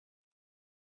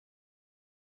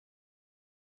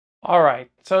All right,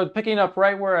 so picking up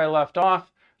right where I left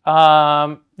off,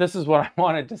 this is what I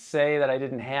wanted to say that I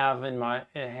didn't have in my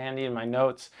handy in my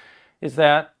notes, is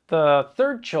that the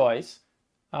third choice,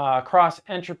 cross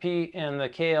entropy and the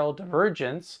KL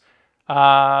divergence,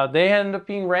 they end up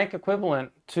being rank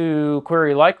equivalent to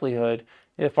query likelihood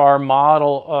if our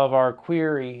model of our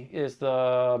query is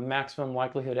the maximum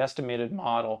likelihood estimated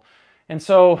model. And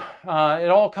so it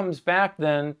all comes back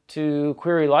then to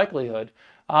query likelihood.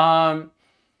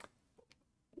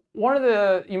 One of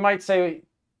the, you might say,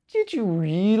 did you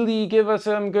really give us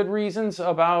some good reasons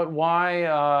about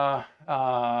why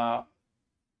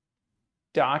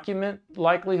document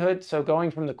likelihood, so going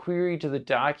from the query to the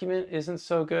document, isn't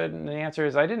so good? And the answer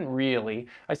is I didn't really.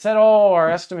 I said, oh, our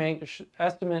estimate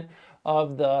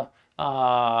of the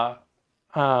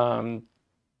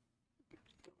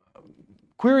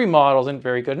query model isn't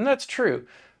very good, and that's true.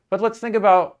 But let's think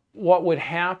about what would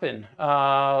happen.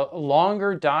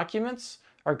 Longer documents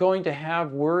are going to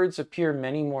have words appear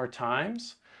many more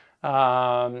times.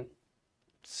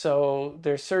 So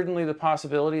there's certainly the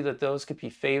possibility that those could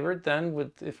be favored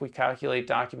then if we calculate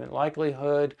document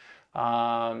likelihood.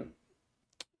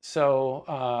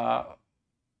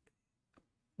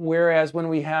 Whereas when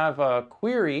we have a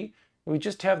query, we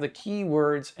just have the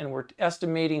keywords and we're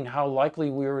estimating how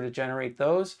likely we were to generate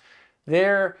those.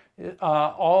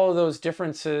 All of those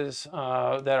differences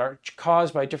that are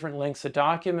caused by different lengths of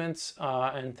documents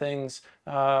and things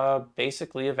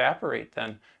basically evaporate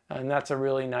then. And that's a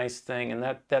really nice thing. And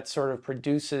that sort of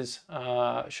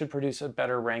should produce a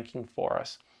better ranking for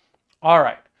us. All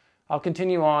right, I'll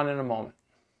continue on in a moment.